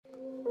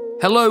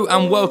Hello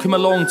and welcome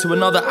along to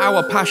another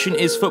Our Passion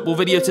is Football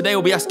video. Today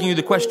we'll be asking you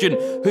the question,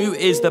 who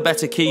is the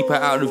better keeper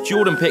out of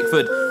Jordan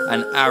Pickford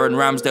and Aaron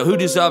Ramsdale? Who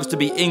deserves to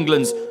be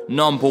England's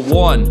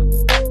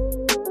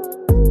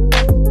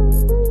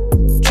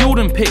 #1?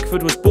 Jordan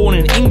Pickford was born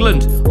in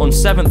England on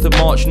 7th of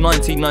March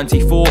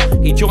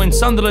 1994. He joined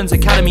Sunderland's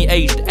academy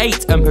aged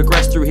 8 and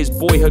progressed through his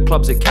boyhood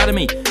club's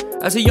academy.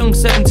 As a young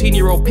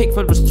 17-year-old,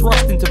 Pickford was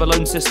thrust into the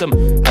loan system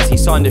as he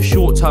signed a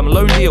short-term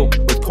loan deal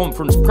with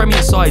Conference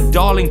Premier side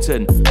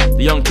Darlington.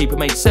 The young keeper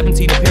made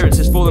 17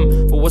 appearances for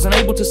them, but was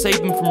unable to save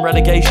them from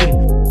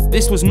relegation.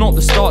 This was not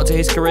the start to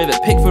his career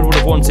that Pickford would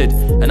have wanted,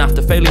 and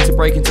after failing to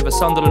break into the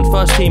Sunderland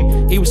first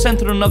team, he was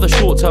sent on another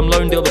short-term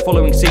loan deal the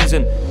following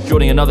season,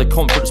 joining another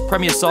Conference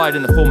Premier side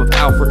in the form of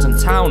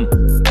Everton Town.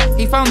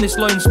 He found this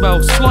loan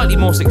spell slightly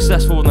more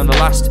successful than the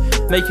last,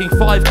 making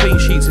 5 clean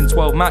sheets in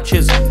 12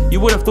 matches. You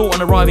would have thought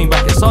on arriving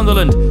back at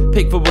Sunderland,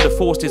 Pickford would have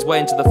forced his way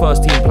into the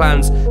first team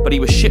plans, but he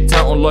was shipped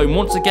out on loan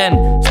once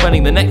again,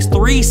 spending the next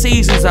 3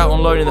 seasons out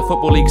on loan in the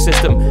Football League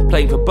system,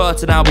 playing for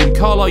Burton Albion,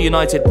 Carlisle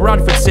United,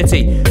 Bradford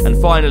City,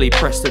 and finally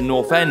Preston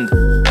North End.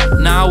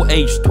 Now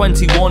aged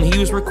 21, he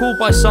was recalled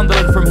by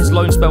Sunderland from his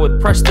loan spell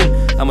with Preston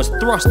and was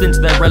thrust into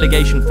their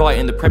relegation fight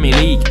in the Premier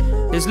League.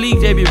 His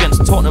league debut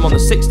against Tottenham on the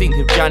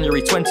 16th of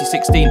January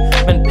 2016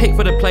 meant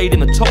Pickford had played in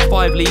the top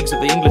 5 leagues of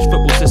the English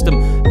football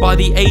system by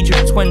the age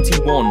of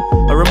 21,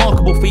 a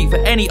remarkable feat for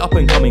any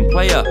up-and-coming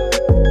player.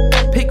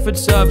 Pickford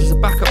served as a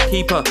backup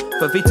keeper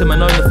for Vita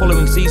Manone the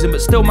following season, but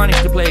still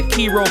managed to play a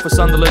key role for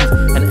Sunderland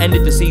and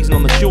ended the season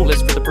on the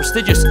shortlist for the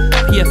prestigious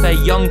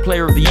PFA Young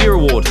Player of the Year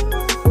award.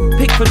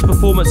 Pickford's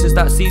performances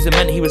that season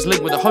meant he was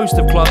linked with a host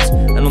of clubs,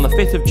 and on the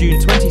 5th of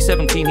June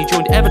 2017 he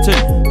joined Everton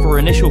for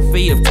an initial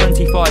fee of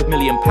 £25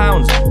 million,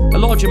 a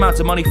large amount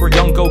of money for a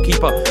young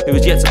goalkeeper who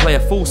was yet to play a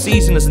full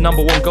season as the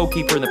 #1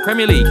 goalkeeper in the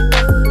Premier League.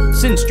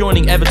 Since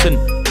joining Everton,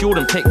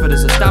 Jordan Pickford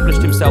has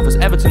established himself as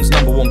Everton's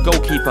 #1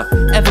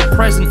 goalkeeper, ever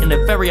present in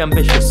a very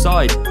ambitious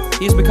side.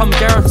 He has become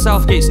Gareth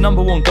Southgate's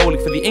 #1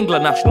 goalie for the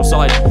England national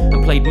side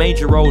and played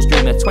major roles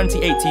during their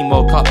 2018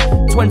 World Cup,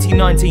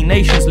 2019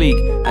 Nations League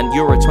and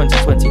Euro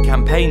 2020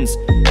 campaigns.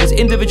 His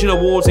individual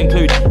awards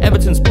include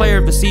Everton's Player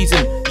of the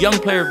Season, Young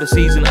Player of the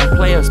Season and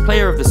Players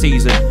Player of the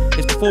Season.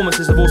 His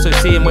performances have also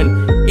seen him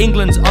win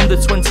England's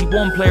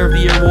Under-21 Player of the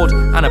Year award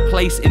and a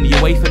place in the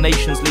UEFA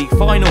Nations League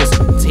finals,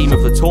 team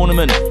of the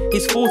tournament.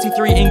 His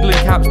 43 England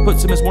caps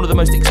puts him as one of the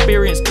most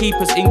experienced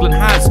keepers England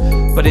has,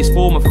 but his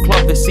form of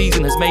club this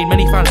season has made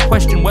many fans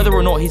question whether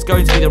or not he's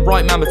going to be the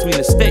right man between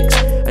the sticks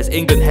as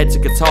England head to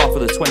Qatar for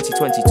the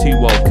 2022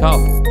 World Cup.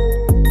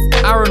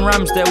 Aaron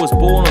Ramsdale was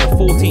born on the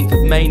 14th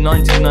of May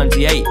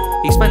 1998.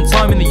 He spent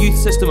time in the youth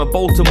system of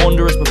Bolton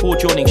Wanderers before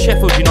joining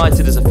Sheffield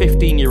United as a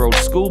 15-year-old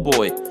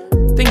schoolboy.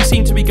 Things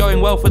seemed to be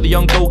going well for the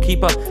young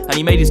goalkeeper, and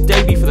he made his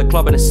debut for the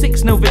club in a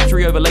 6-0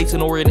 victory over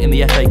Leyton Orient in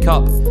the FA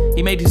Cup.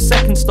 He made his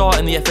second start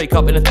in the FA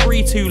Cup in a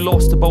 3-2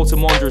 loss to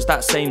Bolton Wanderers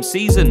that same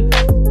season.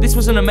 This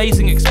was an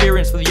amazing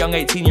experience for the young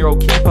 18-year-old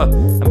keeper,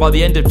 and by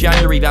the end of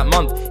January that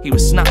month, he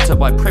was snapped up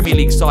by Premier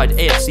League side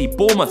AFC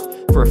Bournemouth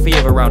for a fee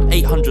of around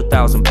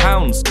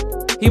 £800,000.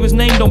 He was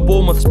named on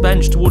Bournemouth's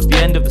bench towards the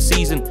end of the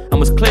season and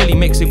was clearly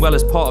mixing well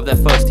as part of their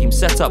first team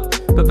setup.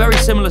 But very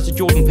similar to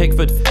Jordan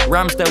Pickford,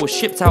 Ramsdale was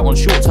shipped out on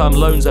short-term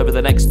loans over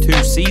the next 2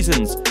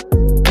 seasons.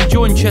 He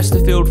joined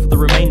Chesterfield for the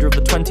remainder of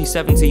the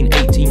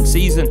 2017-18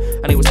 season,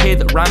 and it was here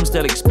that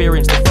Ramsdale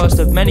experienced the first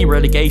of many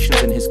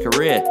relegations in his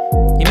career.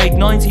 He made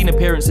 19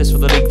 appearances for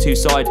the League 2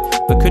 side,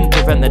 but couldn't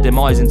prevent their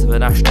demise into the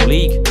National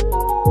League.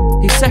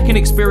 His second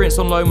experience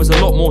on loan was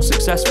a lot more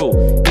successful.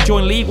 He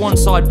joined League 1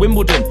 side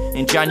Wimbledon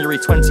in January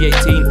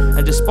 2018,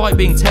 and despite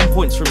being 10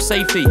 points from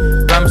safety,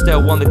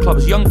 Ramsdale won the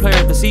club's Young Player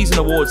of the Season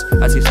awards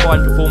as his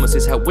fine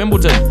performances helped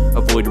Wimbledon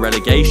avoid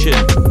relegation.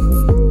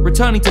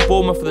 Returning to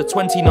Bournemouth for the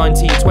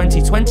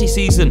 2019-2020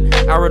 season,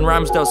 Aaron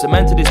Ramsdale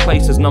cemented his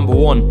place as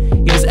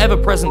 #1. He was ever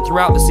present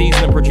throughout the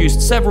season and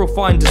produced several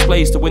fine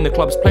displays to win the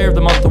club's Player of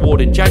the Month award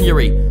in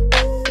January.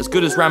 As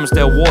good as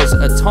Ramsdale was,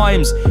 at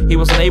times he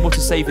was unable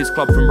to save his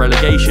club from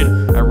relegation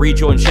and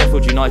rejoined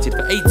Sheffield United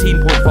for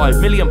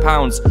 £18.5 million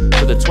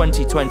for the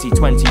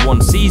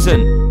 2020-21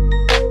 season.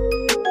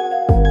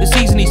 The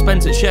season he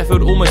spent at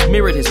Sheffield almost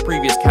mirrored his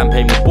previous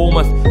campaign with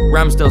Bournemouth.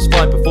 Ramsdale's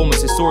fine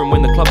performances saw him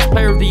win the club's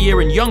Player of the Year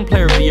and Young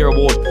Player of the Year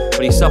award,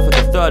 but he suffered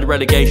the 3rd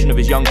relegation of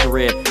his young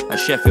career as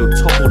Sheffield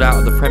toppled out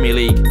of the Premier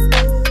League.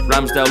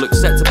 Ramsdale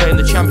looks set to play in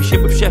the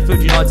Championship with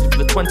Sheffield United for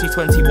the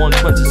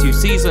 2021-22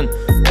 season,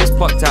 but was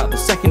plucked out of the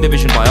 2nd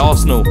division by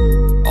Arsenal.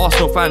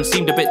 Arsenal fans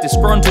seemed a bit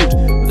disgruntled,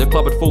 but the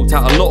club had forked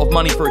out a lot of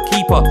money for a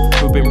keeper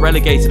who had been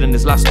relegated in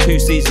his last 2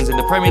 seasons in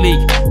the Premier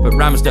League, but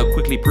Ramsdale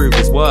quickly proved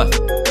his worth.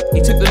 He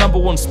took the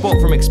 #1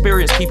 spot from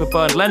experienced keeper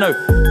Bernd Leno,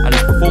 and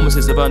his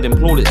performances have earned him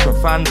plaudits from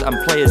fans and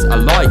players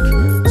alike.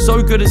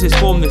 So good is his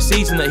form this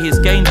season that he has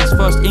gained his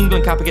first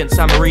England cap against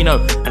San Marino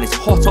and is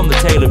hot on the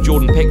tail of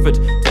Jordan Pickford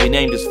to be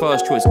named as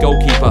first choice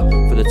goalkeeper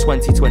for the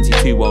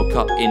 2022 World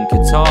Cup in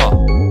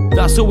Qatar.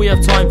 That's all we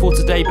have time for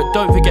today, but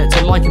don't forget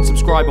to like and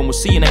subscribe, and we'll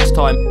see you next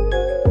time.